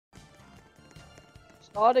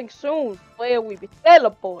Starting soon. Player will be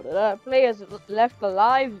teleported. Players left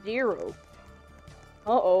alive 0.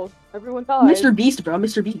 Uh-oh. Everyone died. MrBeast, bro.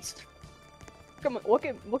 MrBeast. Come on,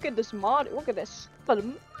 look at this mod. Look at this. Mario.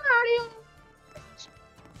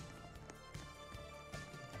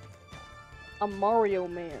 I'm Mario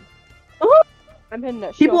Man. I'm hitting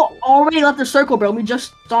that People shuffle. already left the circle, bro. We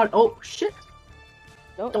just thought, oh shit.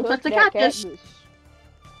 Don't touch the cactus.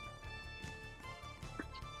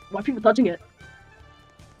 Why are people touching it?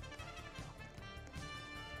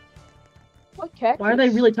 What cactus? Why are they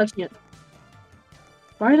really touching it?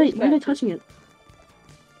 Why are they touching it?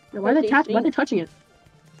 Yeah, why are they touching it?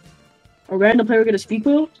 A random player get a speed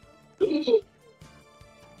wheel? Wait,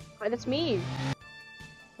 that's me.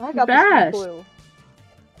 I got Fast. the speed wheel.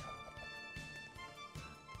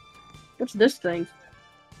 What's this thing?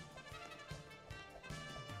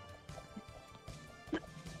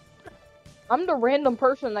 I'm the random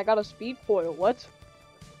person that got a speed foil. What?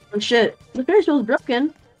 Oh shit. The Ferris wheel's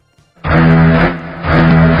broken. Oh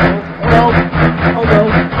no. Oh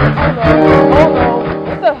no. Oh no.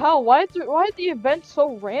 What the hell? Why is the event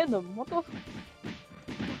so random? What the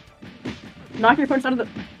Knock your punch out of the...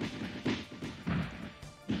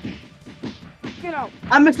 Get out.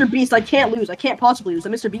 I'm MrBeast. I can't lose. I can't possibly lose.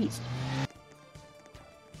 I'm MrBeast.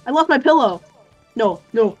 I lost my pillow. No.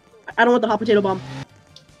 I don't want the hot potato bomb.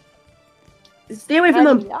 Stay away from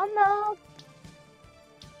them. No.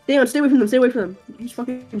 Damn, stay away from them. Stay away from them. You just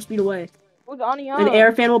fucking speed away. An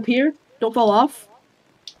air fan will appear. Don't fall off.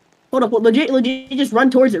 Hold up. Legit. Just run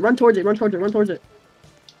towards it. Run towards it.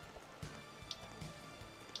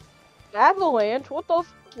 Avalanche?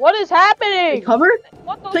 What is happening? Take cover?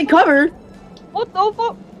 What the Take cover? What the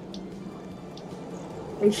fuck?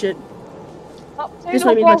 Oh shit. Hot potato This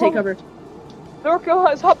one means I take cover. Mirko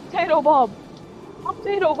has hot potato bomb. Hot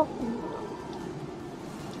potato bomb.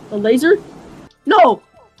 A laser? No!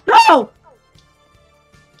 No!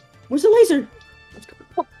 Where's the laser? Let's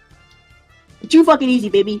go. Too fucking easy,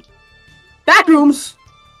 baby. Backrooms!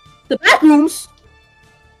 The backrooms!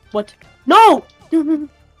 What? No! The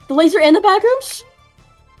laser and the backrooms?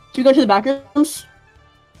 Should we go to the backrooms?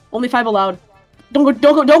 Only 5 allowed. Don't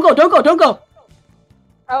go!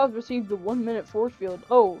 I have received the 1-minute force field.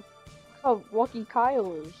 Oh, how lucky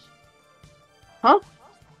Kyle is. Huh?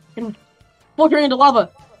 And fall turn into lava.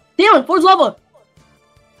 Damn it! Where's lava?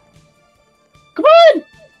 Come on!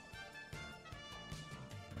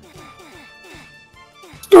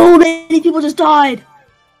 So many people just died!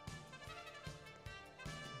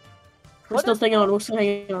 We're still hanging on. We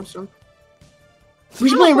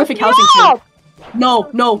should play horrific housing soon. No.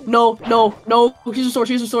 Here's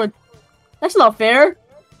a sword. That's not fair.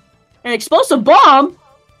 An explosive bomb?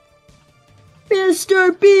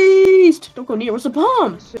 MrBeast! Don't go near. Where's the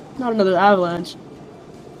bomb? Not another avalanche.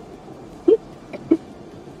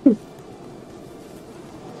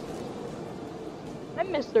 I'm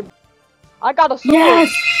Mr. I got a sword. Yes!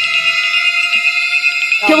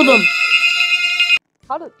 Killed him.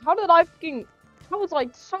 How did I fucking... That was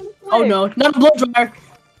like so quick. Oh no, not a blow dryer.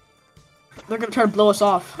 They're gonna try to blow us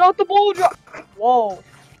off. Not the blow dryer. Whoa.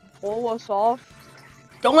 Blow us off?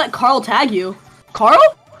 Don't let Carl tag you. Carl?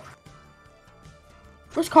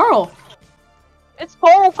 Where's Carl? It's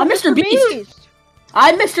Carl from I'm MrBeast.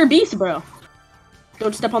 I'm MrBeast, bro.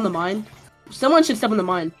 Don't step on the mine. Someone should step on the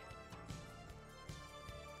mine.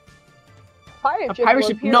 Pirate A pirate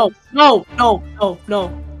ship? No. No,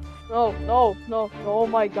 oh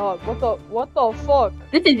my god, what the fuck?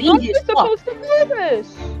 This is How are easy you as fuck. supposed to do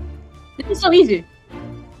this? This is so easy.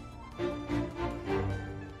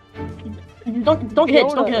 Don't get hit,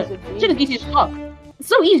 don't get hit. This shit is easy as fuck. It's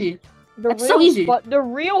so easy. That's so easy. The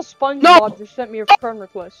real SpongeBob just sent me a friend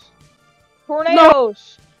request.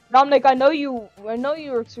 Tornadoes! No. Dominic, I know you're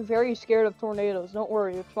very scared of tornadoes. Don't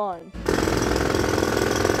worry, it's fine.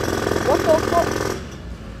 What the fuck?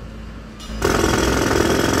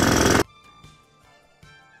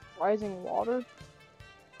 Rising water?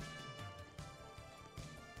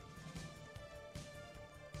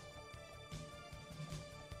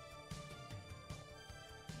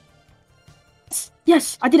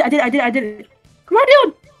 Yes, I did it. Come on,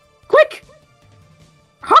 dude! Quick!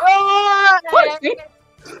 Huh? Quick!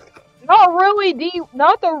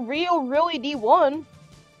 Not the real, really D1.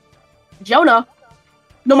 Jonah?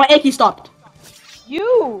 No, my Aki stopped.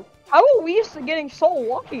 You! How are we getting so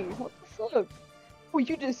lucky? What the fuck? Oh,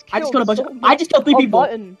 you just killed I just killed 3 people.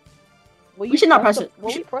 Button. We should not press it.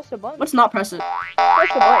 Will we press the button? Let's not press it.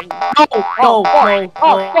 Press the button. No.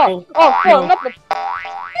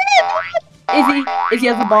 Izzy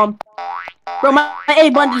has the bomb. Bro, my A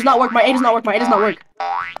button does not work. My A does not work.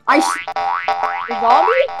 The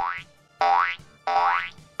zombie?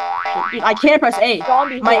 Dude, I can't press A.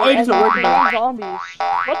 Zombie My horde A doesn't and work, three bro. zombies.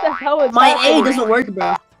 What the hell is My happening? A doesn't work,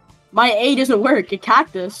 bro. My A doesn't work. A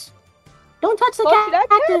cactus. Don't touch the Touch that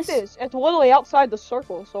cactus. cactus! It's literally outside the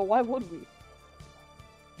circle, so why would we?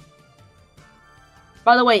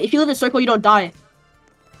 By the way, if you live in a circle, you don't die.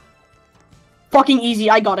 Fucking easy.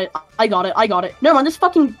 I got it. I got it. I got it. Never mind. This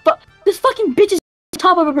fucking bitch is on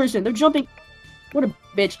top of a person. They're jumping. What a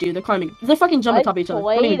bitch, dude. They're climbing. They're fucking jumping on top of each other.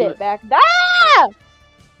 Don't even Played do it back. Ah!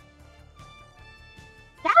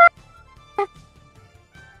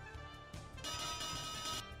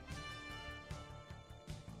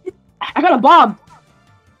 I got a bomb.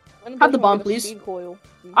 When Have the does one bomb, get a please. speed coil?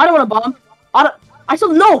 I don't want a bomb. I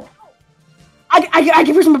still no. I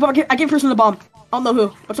give person I give person the bomb. I don't know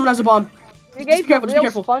who, but someone has a bomb. You Just gave be careful. the Just be real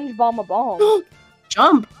careful. sponge bomb a bomb. No.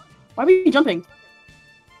 Jump. Why were you jumping?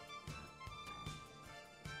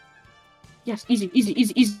 Yes, easy.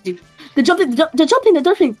 The jumping, the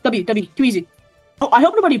jumping. W, too easy. Oh, I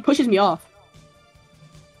hope nobody pushes me off.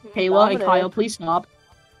 Kayla and Kyle, please stop.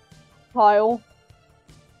 Kyle.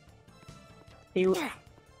 Kayla.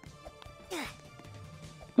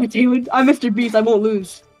 Dude, I'm MrBeast. I won't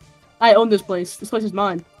lose. I own this place. This place is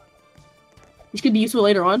mine. This could be useful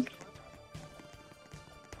later on.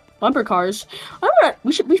 Bumper cars.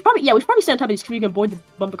 We should probably stand on top of these so we can avoid the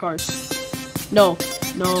bumper cars. No.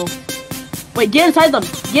 Wait, get inside them.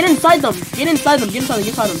 Get inside them. Try.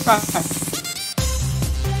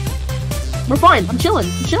 We're fine. I'm chilling.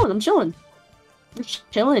 We're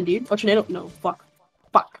chilling, dude. Oh, tornado. No, fuck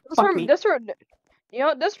me. This really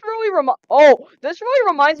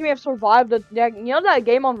reminds me of Survive the. You know that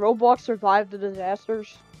game on Roblox, Survive the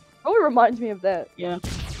Disasters? It really reminds me of that. Yeah.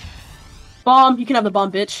 Bomb. You can have the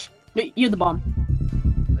bomb, bitch. No, you have the bomb.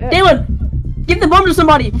 Yeah. Damon, give the bomb to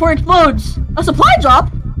somebody before it explodes. A supply drop.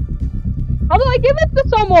 How do I give it to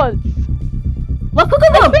someone? Left click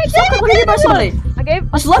on them. Left click when you by somebody. I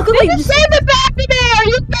gave. Just left click. Just save it back to me! Are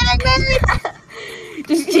you kidding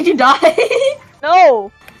me? Did you die?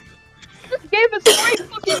 No. Just gave it straight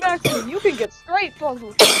fucking back to me. You can get straight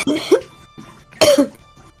fucking.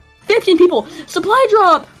 15 people. Supply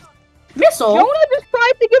drop. Missile. Jonah just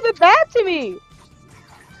tried to give it back to me.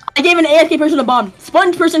 I gave an AFK person a bomb.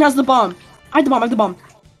 Sponge person has the bomb. I have the bomb.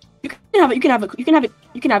 You can have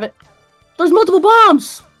it. There's multiple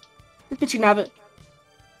bombs. This bitch can have it.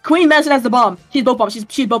 Queen Madison has the bomb. She's both bombs.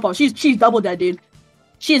 She's both bombs. She's double dead, dude.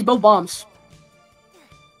 She is both bombs.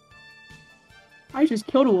 I just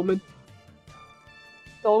killed a woman.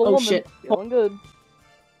 Killed a woman. Shit. Feeling good.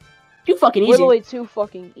 Too fucking easy. Literally too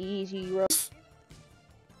fucking easy, bro.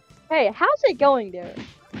 Hey, how's it going there?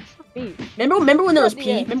 Remember when there was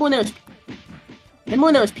P? Remember when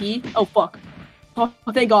there was P? Oh fuck. Oh,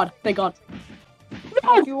 thank God. Fuck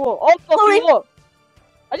you up. Oh, fuck you up.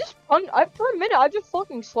 For a minute, I just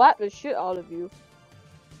fucking slapped the shit out of you.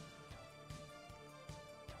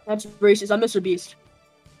 That's racist. I'm MrBeast.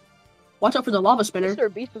 Watch out for the lava spinner.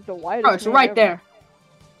 MrBeast is the whitest. Oh, it's right there.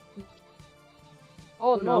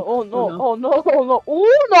 Oh no, oh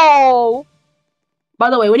no. By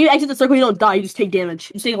the way, when you exit the circle, you don't die. You just take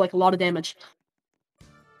damage. You take like a lot of damage.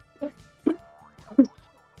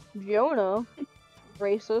 Jonah.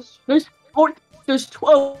 Racist. There's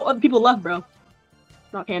 12 other people left, bro.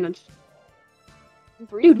 Not cannons.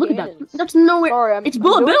 Dude, look at that. That's nowhere. Sorry, it's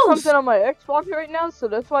bullet bills. I'm doing something on my Xbox right now, so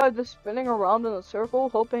that's why I'm just spinning around in a circle,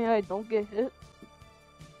 hoping I don't get hit.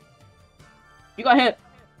 You got hit.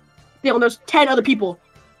 Damn, there's 10 other people.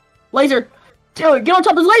 Laser. Taylor, get on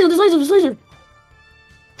top of this laser.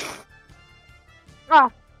 Ah!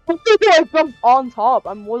 I jumped on top.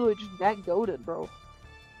 I'm literally just that goated, bro.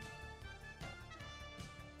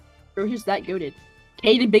 You're just that goated.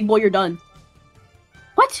 Kaden, big boy, you're done.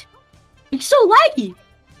 What? It's so laggy.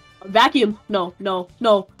 Vacuum. No.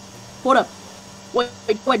 Hold up. Wait,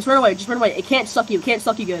 just run away. It can't suck you.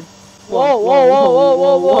 Good.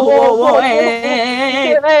 Whoa.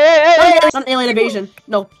 Hey. It's not an alien invasion.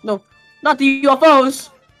 No. Not the UFOs.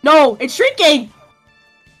 No, it's shrinking.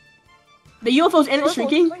 The UFOs and it's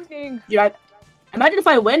shrinking. Dude, imagine if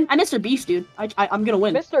I win. I'm MrBeast, dude. I'm gonna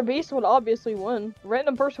win. MrBeast would obviously win.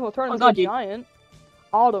 Random person will turn into a giant.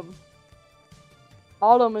 Autumn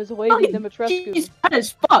is Lady Dimitrescu. She's fat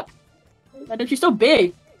as fuck. And she's so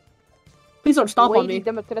big. Please don't stomp on me. Lady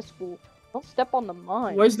Dimitrescu. Don't step on the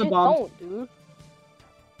mine. Where's the bomb? Don't, dude.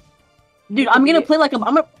 Dude, I'm gonna play like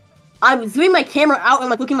I'm zooming my camera out and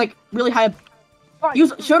like looking like really high up.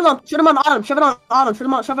 Shoot him on Autumn. Shove it on Autumn.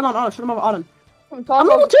 I'm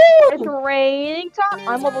level 2! It's raining time.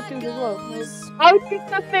 I'm level 2 as well. I was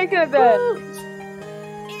just thinking of that.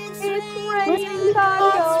 It's raining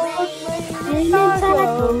tacos.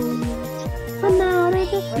 I'm out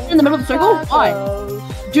of the in the middle of the circle? Why?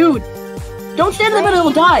 Dude, don't stand in the middle,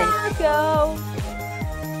 you'll die.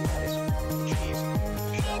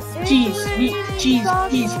 Jeez.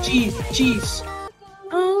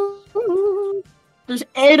 There's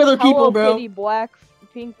 8 other people, bro. Kitty, black,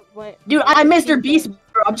 pink, dude, I'm MrBeast,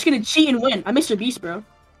 bro. I'm just gonna cheat and win. I'm MrBeast, bro.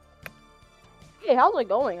 Hey, how's it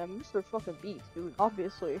going? I'm Mr. fucking Beast, dude.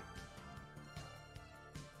 Obviously.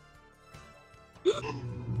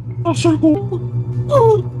 Oh, circle.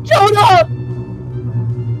 Oh, shut up!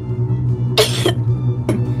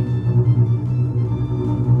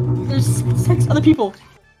 There's 6 other people.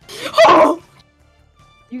 Oh!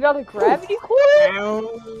 You got a gravity core?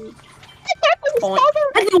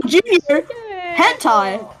 Tentacle Junior!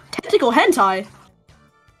 Hentai! Tentacle hentai!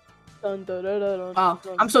 Wow,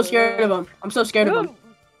 I'm so scared of him. I'm so scared of him.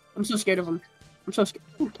 I'm so scared of him. I'm so scared.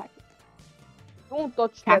 Ooh, cactus. Don't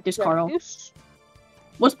touch Cactus, that Carl. cactus.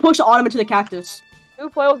 Let's push Autumn into the cactus. New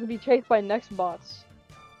players will be chased by next bots.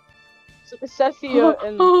 Cecilia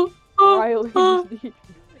and Riley.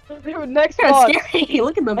 Dude, next bots. Scary.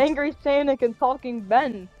 Look at them. Angry Sonic and Talking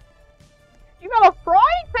Ben. You got a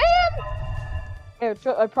frying pan? Hey,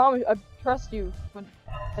 I promise, I trust you.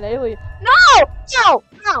 An alien. No!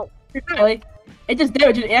 Really? It just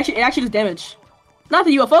damage. It actually does damage. Not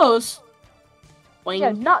the UFOs. Boing.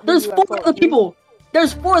 Yeah, not the There's UFOs, 4 other people.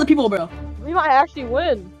 There's 4 other people, bro. We might actually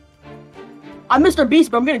win. I'm MrBeast,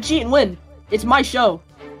 bro. I'm gonna cheat and win. It's my show.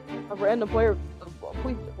 A random player.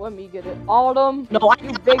 Please let me get it. Autumn. No, I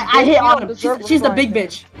hit Autumn. She's the big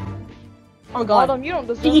bitch. Oh god. Autumn, you don't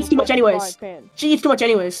deserve she eats too much anyways. Pan. She eats too much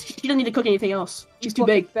anyways. She doesn't need to cook anything else. She's too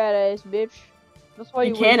big. Fat ass bitch. That's why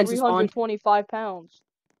you weigh 325 pounds.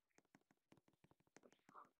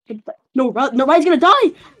 No, Riley's gonna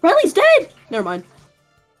die. Riley's dead. Never mind.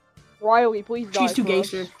 Riley, please die. She's too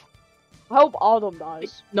gangster. I hope Autumn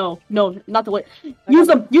dies. No, not the way. Use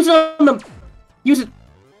them. Use it on them. Use it.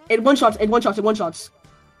 It one shots. Shoot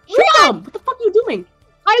them. What the fuck are you doing?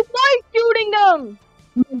 I like shooting them.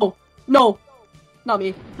 No. Not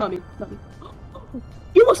me.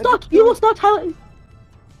 You almost knocked Kylie.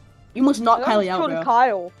 You almost knocked Kylie out, bro.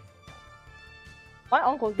 Kyle. My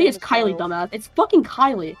uncle's name it's Kylie, dumbass. It's fucking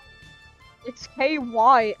Kylie. It's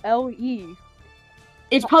K-Y-L-E.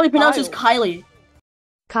 It's probably pronounced as Kylie.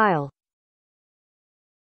 Kyle.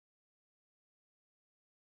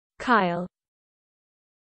 Kyle.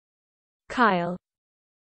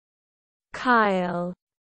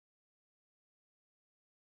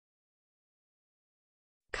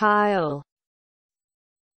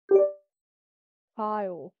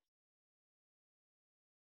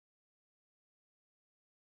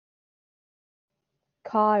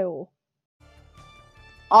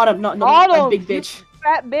 Autumn, not Autumn, big bitch.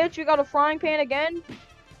 Fat bitch, you got a frying pan again?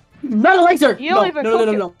 Not a laser! You don't even cook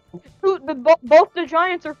it. Dude, both the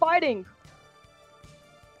giants are fighting.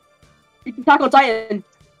 You can tackle Titan.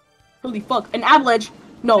 Holy fuck. An avalanche.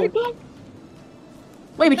 No.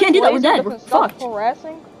 Wait, we can't do that. We're dead. We're fucked.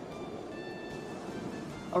 Harassing?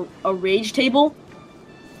 A rage table?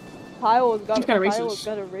 Kyle's got a rage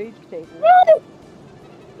table.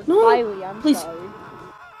 No! Kylie, I'm please. sorry.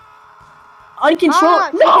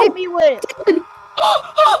 Uncontrolled. No! Hit me with it!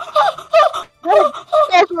 I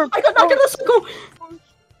got knocked out of the circle!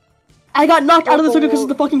 I got knocked out of the circle because of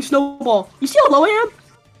the fucking snowball. You see how low I am?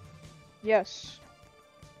 Yes.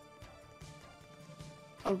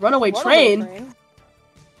 A runaway train?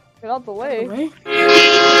 Get out the way.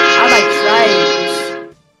 I like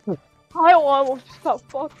trains. Kyle almost just got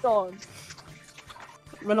fucked on.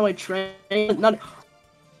 Runaway train? Not.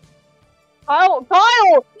 Kyle!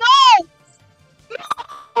 No!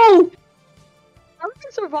 No! How did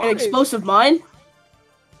you survive? An explosive mine?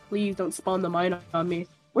 Please don't spawn the mine on me.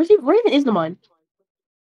 Where even is the mine?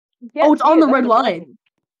 Oh, it's on the red line.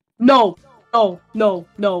 No.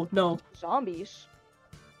 Zombies.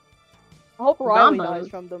 I hope Riley dies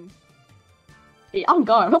from them. Hey, oh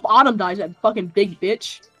god, I hope Autumn dies, that fucking big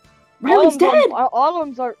bitch. Riley's dead!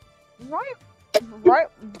 Autumn's are... Right?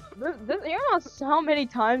 You know how many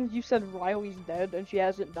times you said Riley's dead and she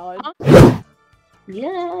hasn't died?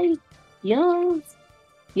 Yay!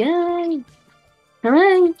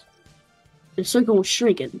 Hooray! The circle was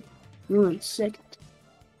shrinking. You're in second.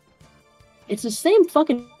 It's the same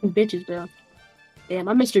fucking bitches, bro. Damn,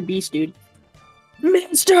 I'm MrBeast, dude.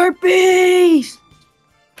 MrBeast!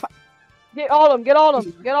 Get all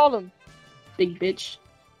them! Big bitch.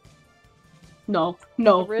 No.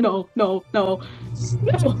 You're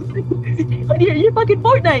fucking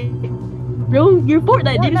Fortnite! Bro, you're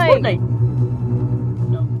Fortnite, dude, it's Fortnite!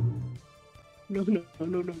 No.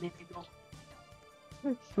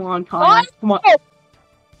 Come on, Kyle. Come on.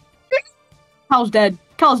 Kyle's dead.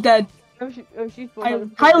 Kyle's dead. She's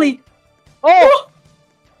Kylie. Oh!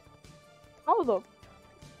 How the?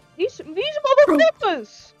 These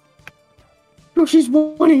motherfuckers! Bro, she's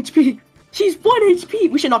 1 HP. She's 1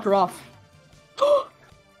 HP. We should knock her off.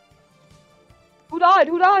 Who died?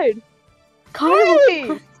 Who died?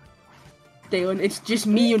 Kylie. Dalen, it's just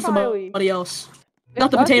me and somebody else.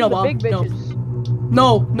 Not the potato bomb. Big bitches.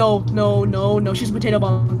 No. No. She's a potato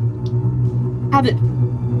bomb. Have it.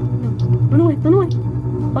 Run away.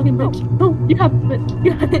 Fucking bitch. No, you have it.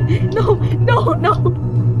 You have it. No.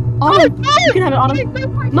 Autumn, you can have it, Autumn.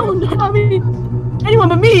 No, not me. Anyone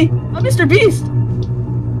but me. I'm MrBeast.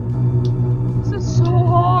 This is so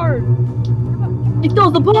hard. They still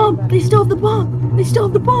have the bomb. You have the bomb. You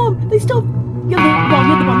have the bomb.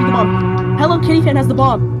 Hello Kitty fan has the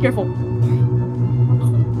bomb. Careful.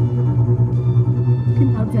 You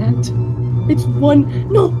can have that. It's one.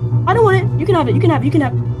 No, I don't want it. You can have it. You can have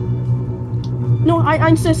it. No, I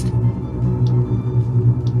insist.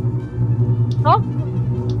 Huh?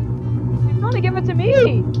 You're trying to give it to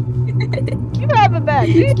me. You can have it back.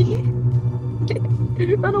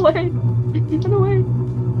 Run away.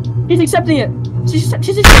 He's accepting it. She's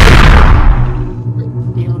accepting it.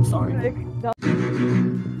 Yeah, I'm sorry.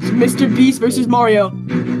 It's MrBeast versus Mario.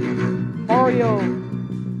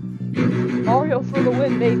 Mario for the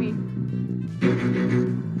win, baby.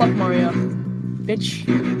 Fuck Mario. Bitch.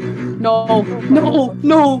 No.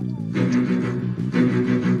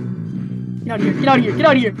 Get out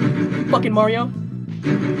of here. Fucking Mario.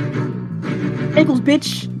 Ankles,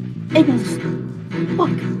 bitch. Ankles. Fuck.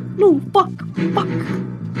 No, fuck.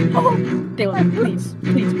 Oh, Dalen, please.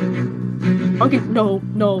 Okay, no.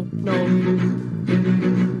 No.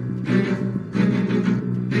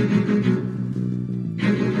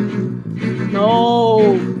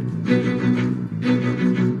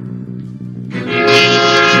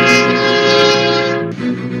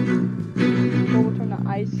 Overturn the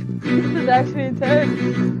ice. This is actually intense.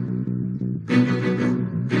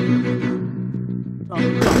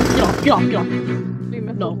 Get off.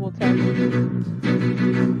 No.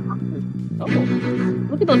 Oh,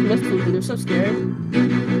 look at those missiles, they're so scared.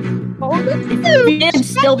 Oh, this If we didn't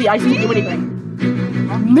still the ice won't do anything.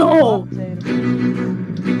 No!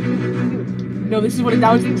 No, this is what it's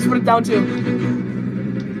down to.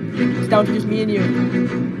 It's down to just me and you.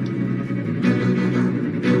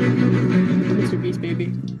 MrBeast,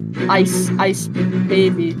 baby. Ice,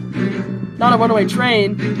 baby. Not a runaway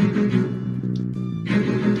train.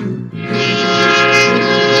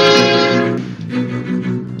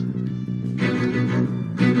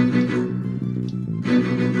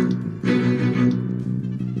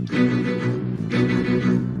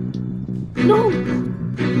 No!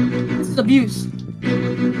 This is abuse.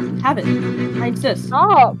 Have it. I insist.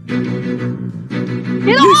 Stop!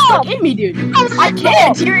 You're stuck in me, dude. I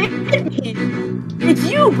can't! You're in me! It's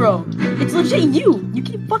you, bro! It's legit you! You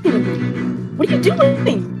keep fucking with me. What are you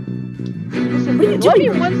doing? Listen, what are you let me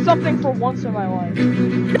doing? win something for once in my life.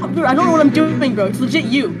 No, bro, I don't know what I'm doing, bro. It's legit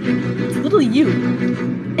you. It's literally you.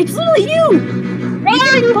 It's literally you! Why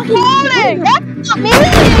are you falling? That's not me!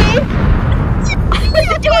 I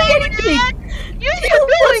wasn't doing anything! You're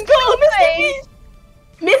doing something!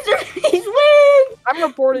 MrBeast win! I'm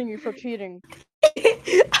reporting you for cheating.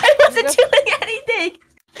 I wasn't doing anything!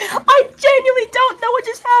 I genuinely don't know what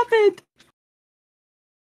just happened!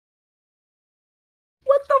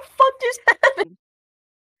 What the fuck just happened?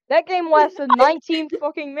 That game lasted 19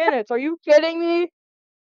 fucking minutes. Are you kidding me?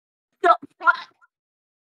 No,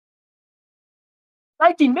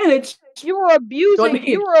 19 minutes? You were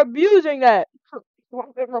abusing that.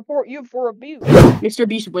 I'm gonna report you for abuse.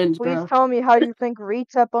 MrBeast wins, Please bro. tell me how you think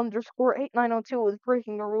retep_8902 is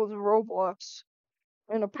breaking the rules of Roblox.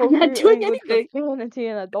 Inappropriate doing language, anything. profanity,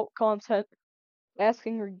 and adult content.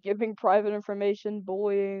 Asking or giving private information,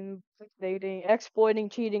 bullying, dating, exploiting,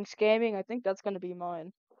 cheating, scamming. I think that's gonna be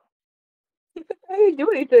mine. I didn't do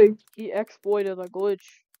anything. He exploited a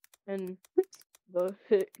glitch in the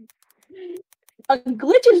hit. A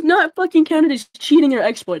glitch is not fucking counted as cheating or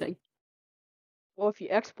exploiting. Well, if you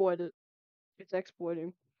exploit it, it's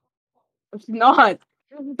exploiting. It's not.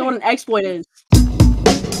 That's not what an exploit is.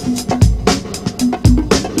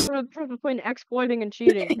 There's a difference between exploiting and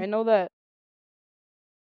cheating. I know that.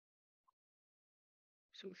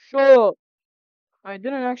 So shut up. I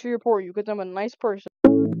didn't actually report you because I'm a nice person.